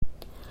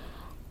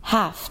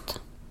7.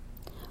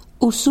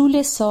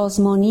 اصول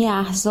سازمانی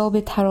احزاب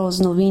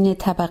ترازنوین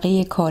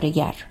طبقه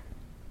کارگر.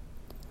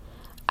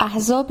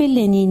 احزاب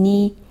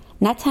لنینی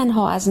نه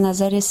تنها از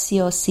نظر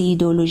سیاسی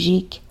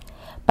ایدئولوژیک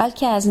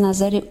بلکه از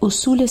نظر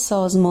اصول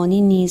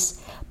سازمانی نیز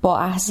با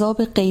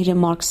احزاب غیر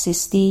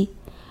مارکسیستی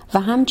و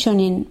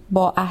همچنین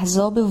با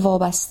احزاب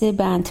وابسته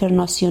به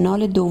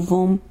انترناسیونال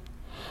دوم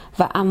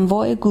و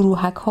انواع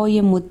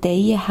گروهک‌های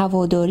مدعی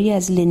هواداری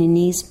از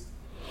لنینیسم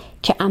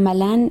که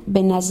عملاً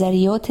به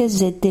نظریات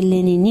ضد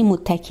لنینی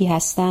متکی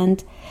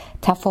هستند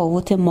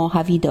تفاوت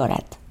ماهوی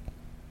دارد.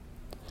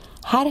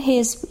 هر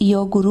حزب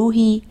یا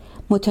گروهی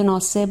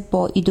متناسب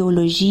با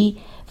ایدئولوژی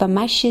و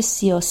مشی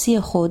سیاسی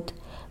خود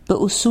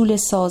به اصول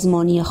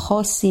سازمانی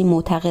خاصی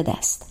معتقد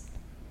است.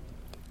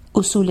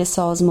 اصول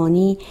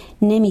سازمانی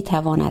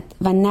نمیتواند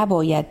و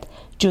نباید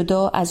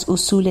جدا از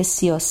اصول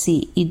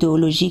سیاسی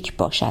ایدئولوژیک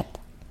باشد.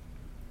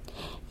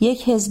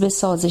 یک حزب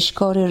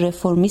سازشکار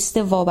رفرمیست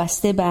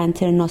وابسته به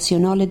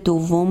انترناسیونال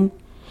دوم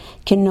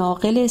که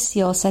ناقل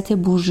سیاست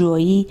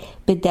بورژوایی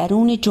به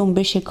درون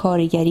جنبش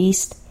کارگری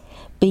است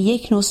به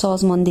یک نوع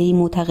سازماندهی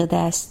معتقد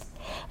است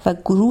و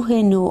گروه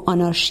نو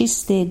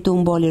آنارشیست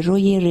دنبال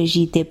روی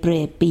رژی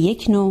دبره به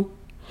یک نوع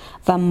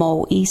و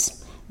مائوئیسم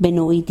به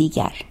نوعی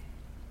دیگر.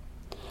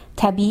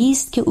 طبیعی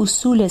است که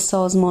اصول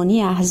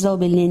سازمانی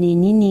احزاب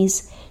لنینی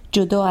نیز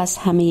جدا از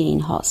همه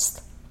این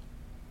هاست.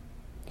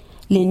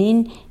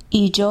 لنین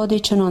ایجاد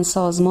چنان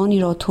سازمانی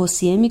را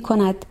توصیه می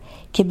کند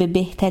که به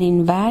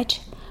بهترین وجه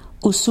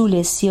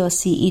اصول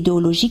سیاسی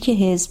ایدئولوژیک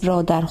حزب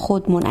را در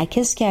خود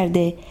منعکس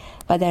کرده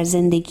و در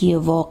زندگی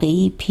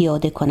واقعی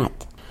پیاده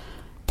کند.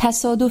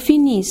 تصادفی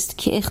نیست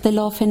که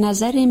اختلاف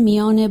نظر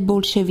میان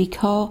بولشویک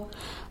ها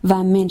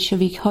و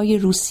منشویک های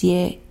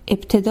روسیه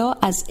ابتدا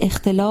از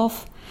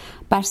اختلاف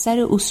بر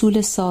سر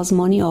اصول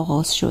سازمانی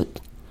آغاز شد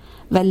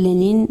و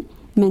لنین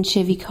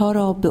منشویک ها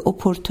را به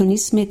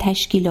اپورتونیسم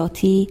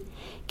تشکیلاتی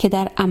که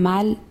در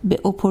عمل به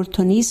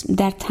اپورتونیسم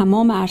در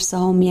تمام عرصه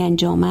ها می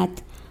انجامد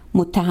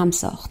متهم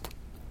ساخت.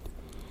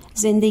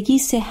 زندگی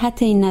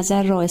صحت این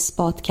نظر را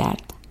اثبات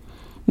کرد.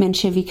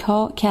 منشویک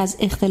ها که از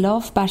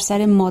اختلاف بر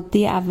سر ماده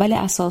اول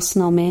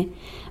اساسنامه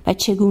و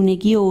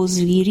چگونگی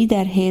عضوگیری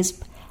در حزب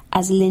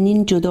از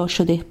لنین جدا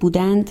شده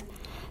بودند،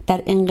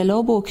 در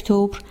انقلاب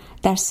اکتبر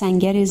در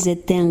سنگر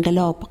ضد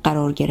انقلاب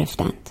قرار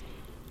گرفتند.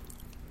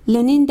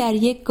 لنین در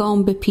یک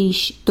گام به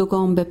پیش دو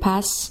گام به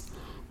پس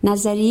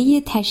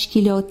نظریه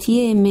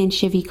تشکیلاتی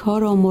منشویک ها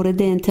را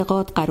مورد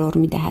انتقاد قرار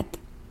می دهد.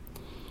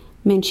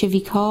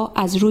 منشویک ها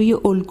از روی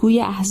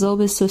الگوی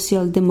احزاب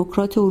سوسیال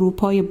دموکرات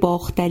اروپای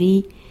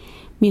باختری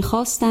می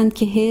خواستند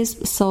که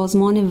حزب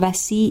سازمان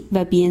وسیع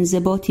و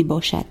بی‌انضباطی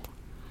باشد.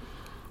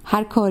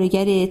 هر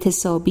کارگر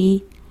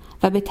اعتصابی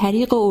و به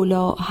طریق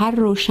اولا هر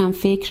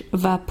روشنفکر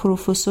و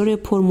پروفسور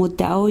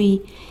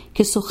پرمدعایی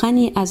که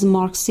سخنی از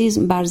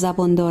مارکسیسم بر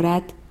زبان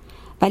دارد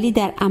ولی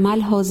در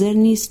عمل حاضر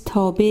نیست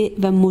تابع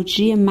و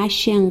مجری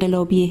مشی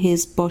انقلابی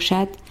حزب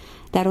باشد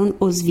در آن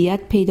عضویت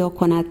پیدا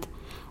کند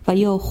و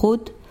یا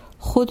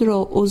خود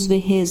را عضو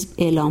حزب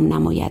اعلام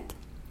نماید.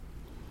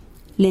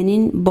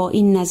 لنین با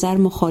این نظر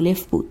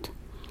مخالف بود.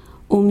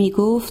 او می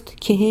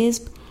گفت که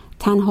حزب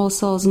تنها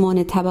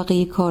سازمان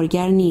طبقه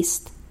کارگر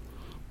نیست.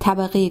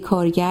 طبقه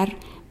کارگر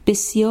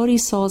بسیاری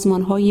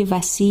سازمان‌های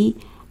وسیع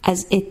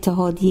از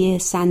اتحادیه،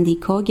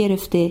 سندیکا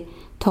گرفته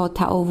تا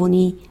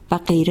تعاونی و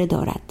غیره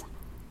دارد.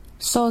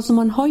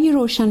 سازمان‌های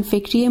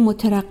روشنفکری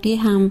مترقی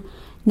هم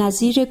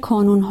نظیر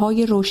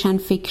کانون‌های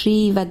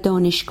روشنفکری و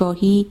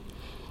دانشگاهی،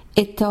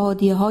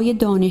 اتحادیه‌های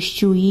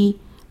دانشجویی،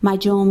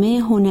 مجامع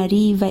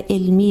هنری و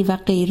علمی و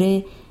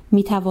غیره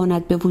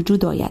می‌تواند به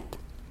وجود آید.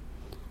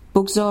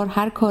 بگذار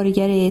هر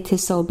کارگر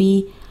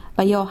اعتصابی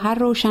و یا هر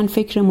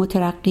روشنفکر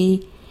مترقی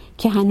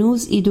که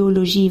هنوز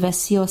ایدئولوژی و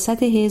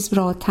سیاست حزب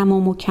را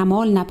تمام و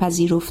کمال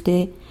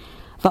نپذیرفته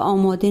و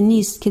آماده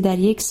نیست که در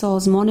یک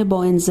سازمان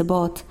با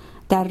انضباط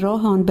در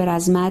راه آن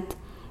برزمد،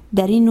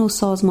 در این نوع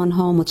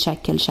سازمان‌ها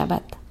متشکل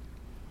شود.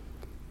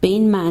 به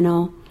این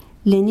معنا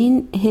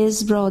لنین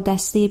حزب را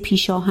دسته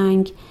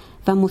پیشاهنگ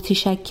و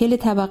متشکل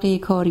طبقه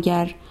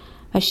کارگر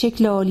و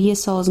شکل عالی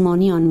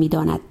سازمانی آن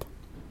می‌داند.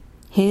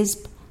 حزب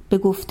به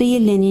گفته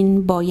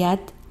لنین باید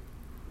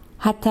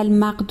حتی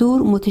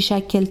المقدور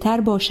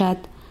متشکل‌تر باشد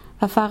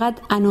و فقط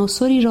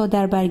عناصری را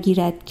در بر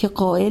گیرد که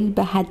قائل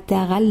به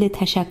حداقل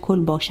تشکل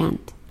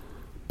باشند.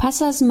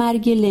 پس از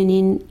مرگ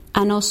لنین،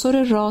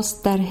 عناصر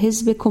راست در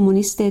حزب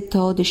کمونیست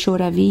اتحاد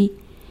شوروی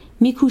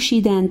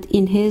می‌کوشیدند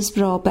این حزب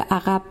را به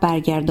عقب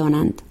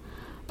برگردانند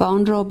و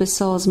آن را به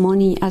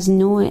سازمانی از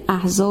نوع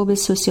احزاب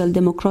سوسیال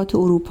دموکرات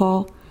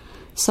اروپا،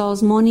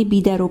 سازمانی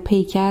بی‌در و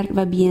پیکر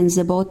و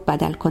بی‌انضباط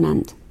بدل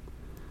کنند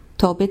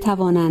تا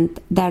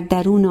بتوانند در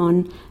درون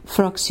آن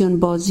فراکسیون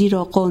بازی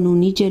را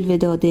قانونی جلوه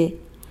داده،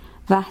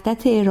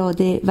 وحدت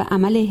اراده و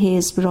عمل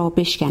حزب را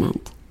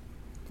بشکنند.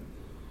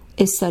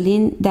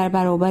 استالین در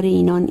برابر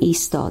اینان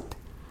ایستاد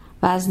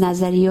و از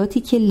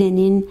نظریاتی که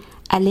لنین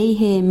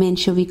علیه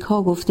منشویک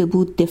ها گفته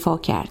بود دفاع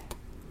کرد.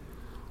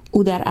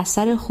 او در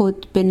اثر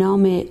خود به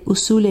نام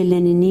اصول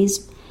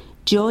لنینیسم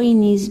جایی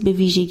نیز به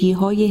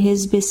ویژگی‌های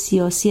حزب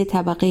سیاسی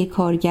طبقه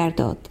کارگر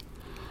داد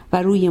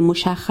و روی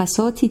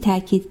مشخصاتی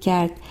تاکید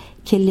کرد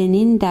که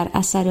لنین در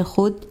اثر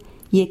خود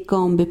یک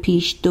گام به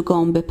پیش دو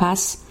گام به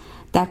پس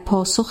در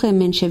پاسخ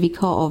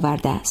منشویک‌ها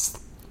آورده است.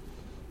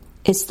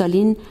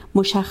 استالین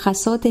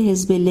مشخصات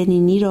حزب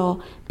لنینی را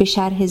به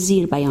شرح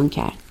زیر بیان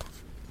کرد.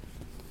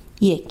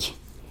 1.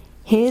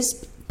 حزب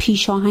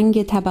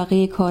پیشاهنگ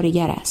طبقه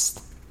کارگر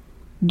است.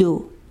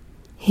 2.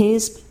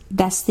 حزب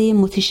دسته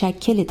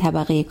متشکل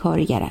طبقه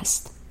کارگر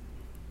است.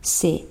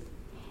 3.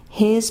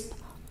 حزب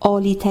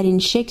عالی‌ترین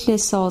شکل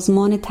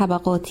سازمان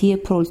طبقاتی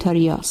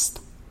پرولتاریا است.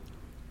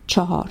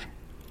 4.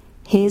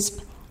 حزب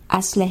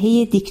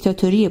اسلحه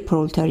دیکتاتوری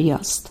پرولتاریا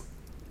است.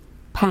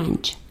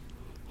 5.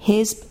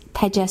 حزب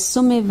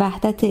تجسم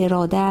وحدت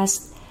اراده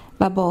است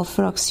و با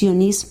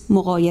فراکسیونیسم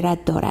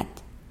مغایرت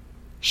دارد.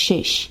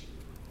 6.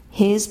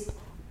 حزب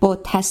با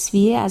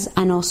تصفیه از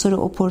عناصر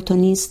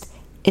اپورتونیست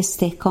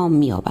استحکام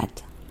می‌یابد.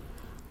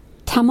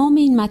 تمام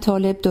این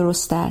مطالب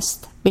درست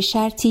است، به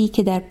شرطی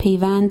که در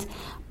پیوند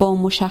با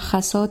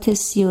مشخصات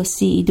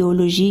سیاسی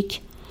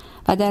ایدئولوژیک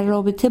و در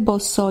رابطه با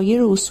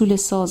سایر اصول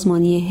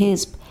سازمانی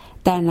حزب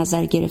در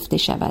نظر گرفته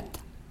شود.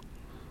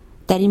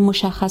 در این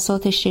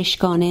مشخصات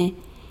ششگانه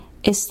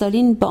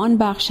استالین به آن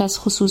بخش از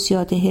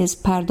خصوصیات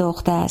حزب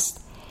پرداخته است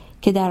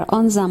که در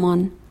آن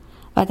زمان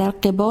و در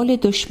قبال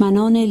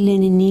دشمنان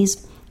لنینیسم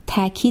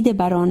تأکید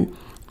بر آن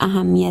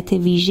اهمیت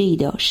ویژه‌ای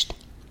داشت.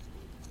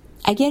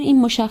 اگر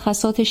این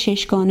مشخصات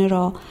ششگانه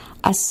را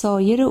از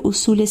سایر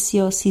اصول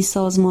سیاسی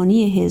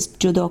سازمانی حزب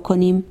جدا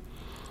کنیم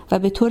و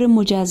به طور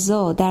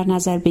مجزا در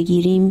نظر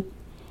بگیریم،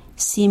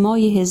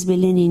 سیمای حزب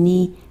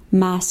لنینی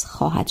مسخ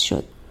خواهد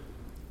شد.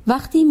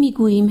 وقتی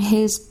میگوییم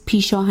حزب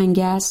پیشاهنگ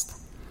است،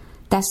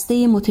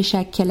 دسته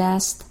متشکل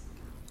است،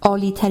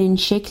 عالی ترین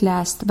شکل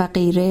است و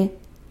غیره،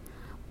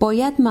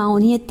 باید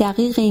معانی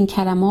دقیق این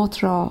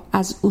کلمات را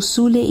از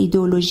اصول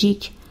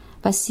ایدئولوژیک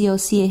و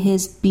سیاسی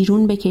حزب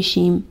بیرون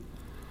بکشیم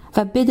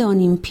و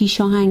بدانیم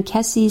پیشاهنگ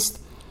کسی است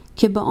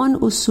که به آن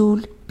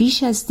اصول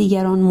بیش از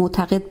دیگران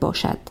معتقد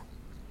باشد،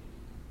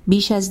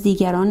 بیش از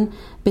دیگران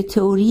به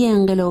تئوری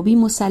انقلابی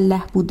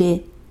مسلح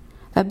بوده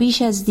و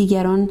بیش از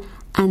دیگران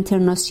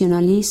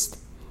انترناسیونالیست،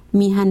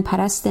 میهن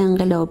پرست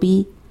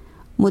انقلابی،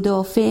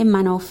 مدافع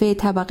منافع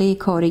طبقه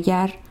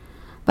کارگر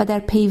و در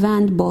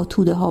پیوند با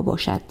توده ها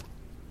باشد.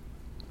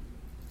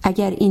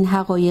 اگر این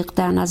حقایق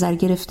در نظر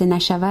گرفته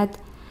نشود،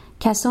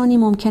 کسانی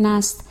ممکن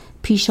است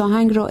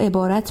پیشاهنگ را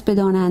عبارت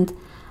بدانند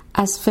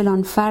از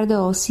فلان فرد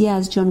عاصی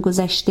از جان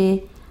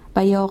گذشته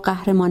و یا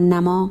قهرمان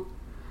نما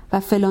و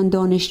فلان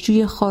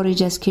دانشجوی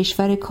خارج از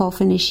کشور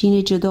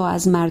کافه‌نشین جدا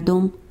از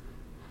مردم،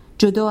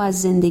 جدا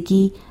از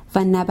زندگی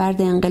و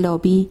نبرد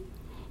انقلابی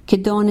که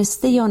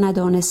دانسته یا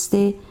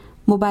ندانسته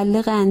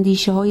مبلغ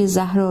اندیشه های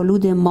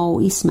زهرآلود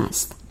مائوئیسم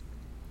است.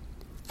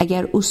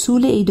 اگر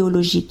اصول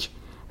ایدئولوژیک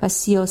و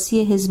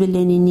سیاسی حزب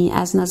لنینی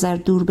از نظر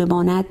دور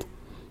بماند،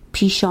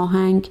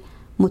 پیشاهنگ،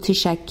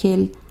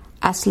 متشکل،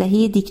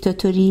 اسلحه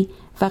دیکتاتوری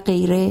و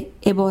غیره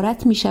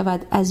عبارت می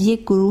شود از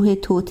یک گروه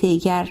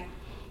توطئه‌گر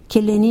که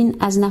لنین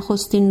از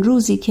نخستین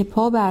روزی که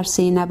پا به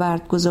عرصه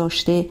نبرد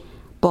گذاشته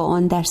با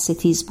آن در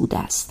ستیز بوده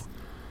است.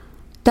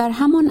 در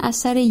همان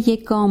اثر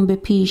یک گام به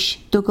پیش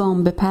دو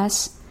گام به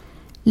پس،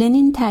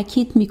 لنین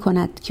تأکید می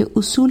کند که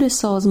اصول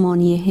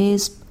سازمانی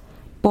حزب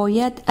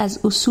باید از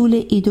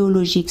اصول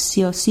ایدئولوژیک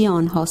سیاسی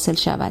آن حاصل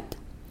شود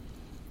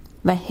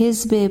و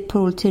حزب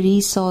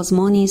پرولتاری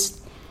سازمانی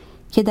است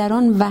که در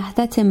آن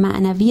وحدت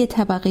معنوی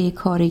طبقه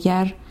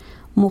کارگر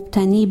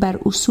مبتنی بر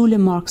اصول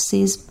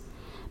مارکسیسم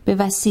به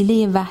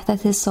وسیله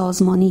وحدت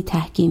سازمانی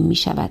تحکیم می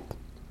شود.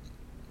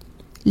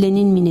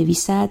 لنین می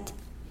نویسد: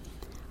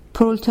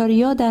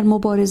 پرولتاریا در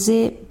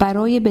مبارزه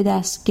برای به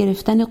دست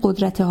گرفتن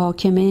قدرت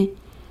حاکمه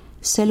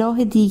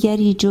سلاح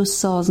دیگری جز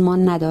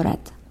سازمان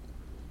ندارد.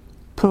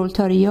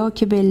 پرولتاریا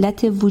که به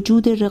علت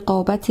وجود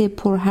رقابت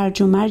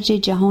پرهرج و مرج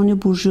جهان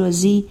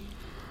بورژوازی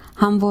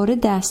همواره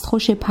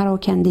دستخوش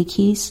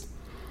پراکندگی است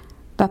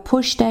و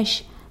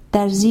پشتش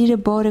در زیر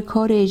بار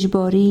کار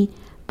اجباری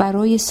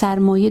برای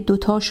سرمایه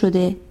دوتا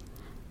شده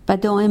و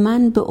دائما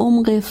به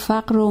عمق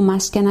فقر و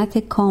مسکنت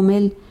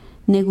کامل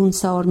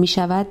نگونسار می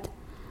شود،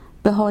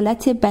 به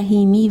حالت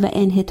بهیمی و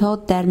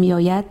انحطاط در می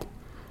آید،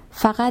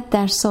 فقط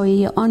در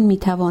سایه آن می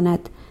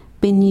تواند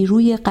به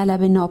نیروی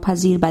غلبه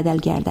ناپذیر بدل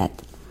گردد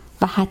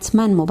و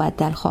حتما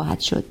مبدل خواهد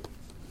شد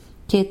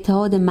که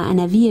اتحاد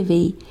معنوی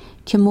وی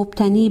که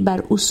مبتنی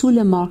بر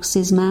اصول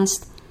مارکسیسم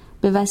است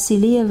به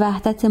وسیله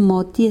وحدت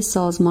مادی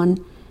سازمان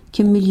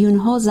که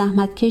میلیون‌ها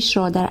زحمتکش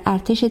را در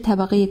ارتش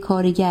طبقه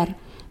کارگر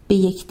به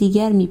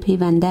یکدیگر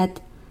می‌پیوندد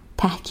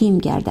تحکیم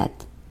گردد.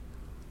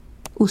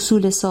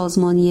 اصول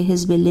سازمانی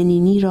حزب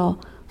لنینی را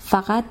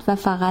فقط و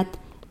فقط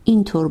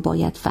اینطور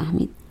باید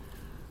فهمید.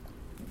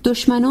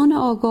 دشمنان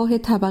آگاه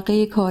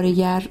طبقه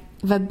کارگر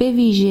و به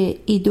ویژه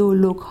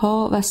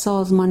ایدئولوگ‌ها و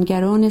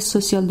سازمانگران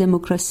سوسیال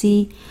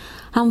دموکراسی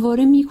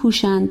همواره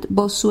می‌کوشند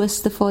با سوء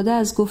استفاده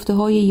از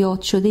گفته‌های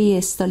یاد شده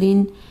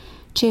استالین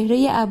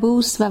چهره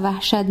عبوس و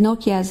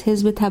وحشتناکی از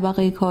حزب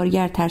طبقه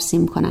کارگر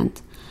ترسیم کنند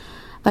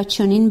و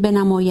چنین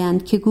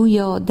بنمایند که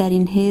گویا در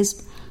این حزب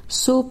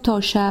صبح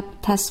تا شب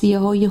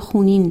تصفیه‌های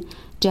خونین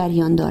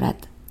جریان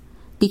دارد.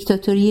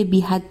 دیکتاتوری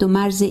بی حد و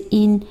مرز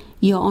این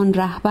یا آن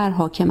رهبر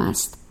حاکم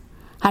است.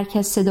 هر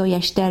کس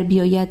صدایش در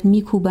بیاید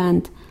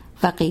میکوبند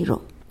و غیره.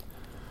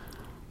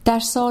 در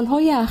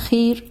سالهای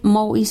اخیر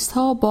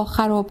مائیست‌ها با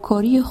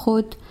خرابکاری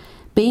خود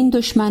به این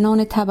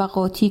دشمنان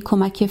طبقاتی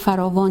کمک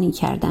فراوانی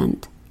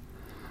کردند.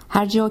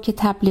 هر جا که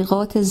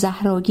تبلیغات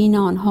زهراگین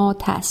آنها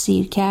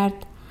تأثیر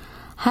کرد،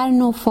 هر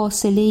نوع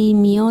فاصله‌ای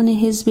میان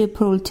حزب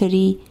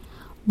پرولتری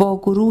با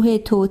گروه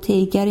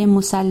توطئه‌گر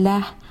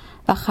مسلح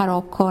و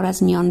خرابکار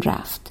از میان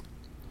رفت.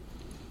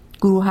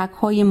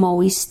 گروهک‌های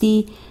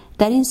مائیستی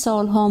در این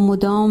سالها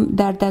مدام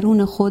در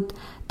درون خود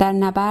در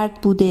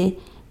نبرد بوده،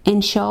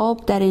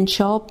 انشعاب در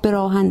انشعاب به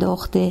راه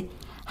انداخته،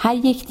 هر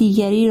یک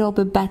دیگری را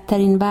به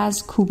بدترین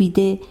وضع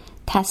کوبیده،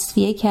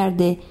 تصفیه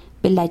کرده،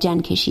 به لجن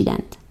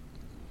کشیدند.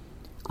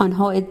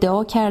 آنها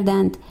ادعا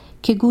کردند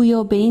که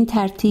گویا به این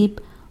ترتیب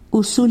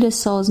اصول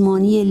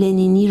سازمانی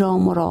لنینی را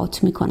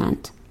مراعات می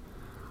کنند.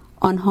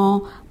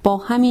 آنها با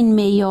همین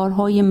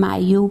معیارهای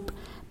معیوب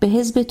به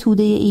حزب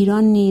توده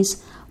ایران نیز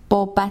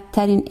با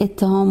بدترین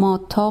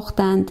اتهامات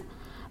تاختند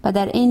و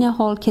در عین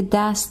حال که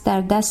دست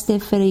در دست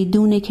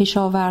فریدون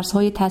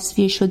کشاورزهای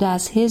تصفیه شده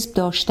از حزب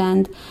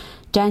داشتند،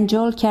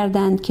 جنجال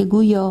کردند که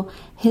گویا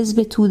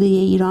حزب توده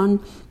ایران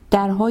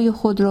درهای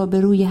خود را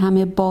به روی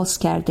همه باز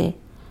کرده،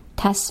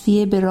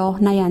 تصفیه به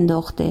راه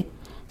نینداخته،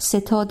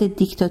 ستاد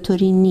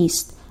دیکتاتوری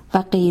نیست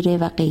و غیره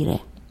و غیره.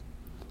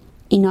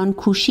 اینان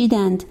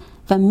کوشیدند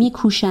و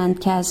میکوشند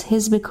که از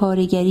حزب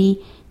کارگری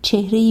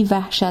چهره‌ای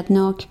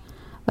وحشتناک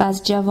و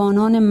از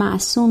جوانان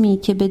معصومی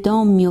که به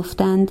دام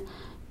میافتند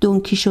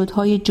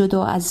دونکیشوت‌های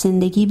جدا از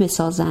زندگی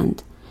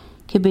بسازند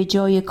که به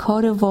جای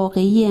کار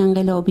واقعی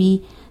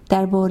انقلابی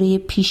درباره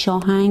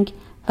پیشاهنگ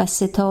و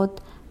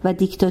ستاد و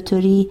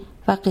دیکتاتوری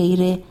و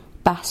غیره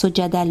بحث و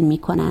جدل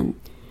می‌کنند.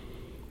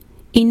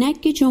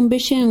 اینک که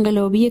جنبش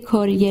انقلابی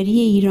کارگری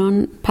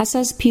ایران پس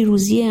از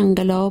پیروزی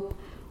انقلاب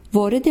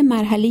وارد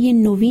مرحله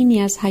نوینی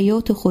از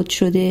حیات خود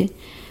شده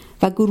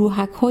و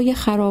گروهک‌های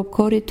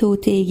خرابکار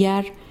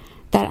توطئه‌گر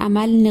در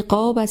عمل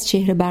نقاب از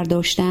چهره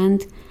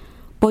برداشتند،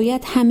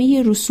 باید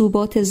همه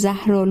رسوبات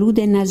زهرآلود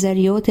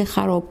نظریات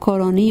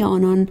خرابکارانه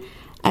آنان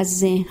از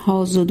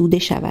ذهن‌ها زدوده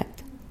شود.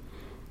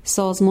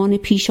 سازمان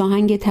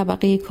پیشاهنگ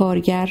طبقه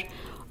کارگر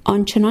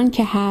آنچنان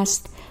که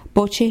هست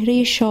با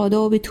چهره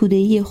شاداب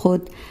توده‌ای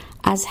خود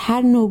از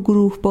هر نوع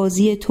گروه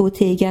بازی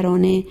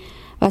توطئه‌گرانه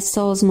و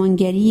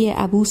سازمانگری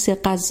عبوس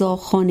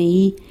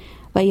قزاق‌خانه‌ای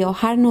و یا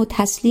هر نوع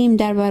تسلیم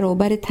در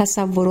برابر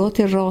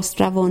تصورات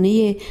راست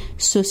روانه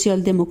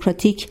سوسیال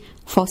دموکراتیک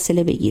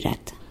فاصله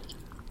بگیرد.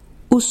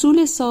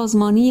 اصول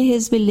سازمانی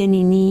حزب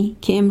لنینی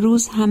که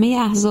امروز همه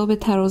احزاب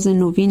طراز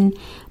نوین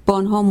با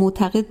آنها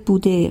معتقد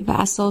بوده و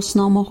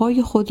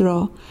اساسنامه‌های خود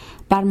را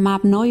بر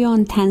مبنای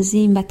آن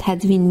تنظیم و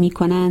تدوین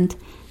می‌کنند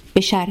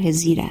به شرح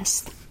زیر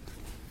است.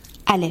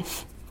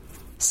 الف،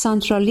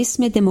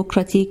 سانترالیسم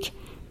دموکراتیک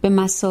به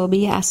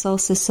مثابه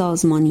اساس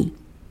سازمانی.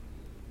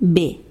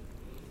 ب،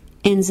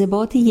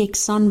 انضباط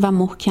یکسان و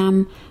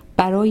محکم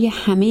برای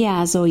همه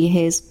اعضای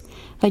حزب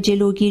و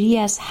جلوگیری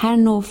از هر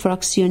نوع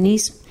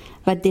فراکسیونیسم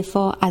و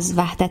دفاع از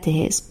وحدت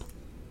حزب.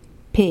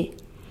 پ،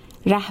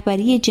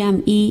 رهبری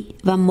جمعی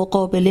و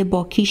مقابله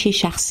با کیش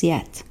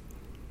شخصیت.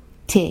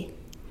 ت،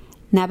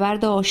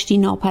 نبرد آشتی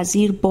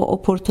ناپذیر با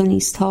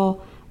اپورتونیست ها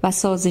و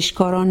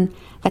سازشکاران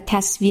و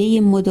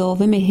تسویه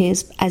مداوم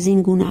حزب از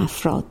این گونه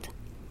افراد.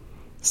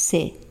 س،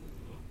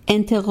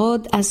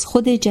 انتقاد از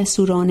خود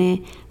جسورانه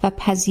و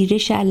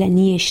پذیرش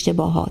علنی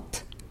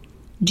اشتباهات.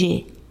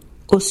 ج،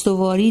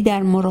 استواری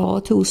در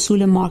مراعات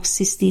اصول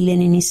مارکسیستی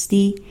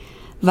لنینیستی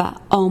و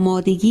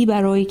آمادگی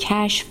برای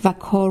کشف و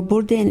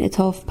کاربرد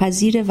انعطاف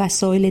پذیر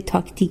وسایل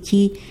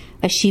تاکتیکی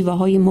و شیوه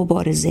های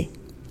مبارزه.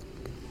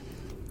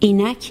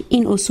 اینک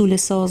این اصول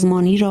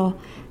سازمانی را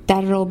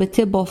در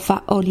رابطه با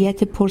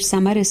فعالیت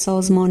پرثمر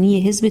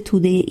سازمانی حزب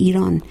توده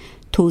ایران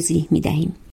توضیح می دهیم.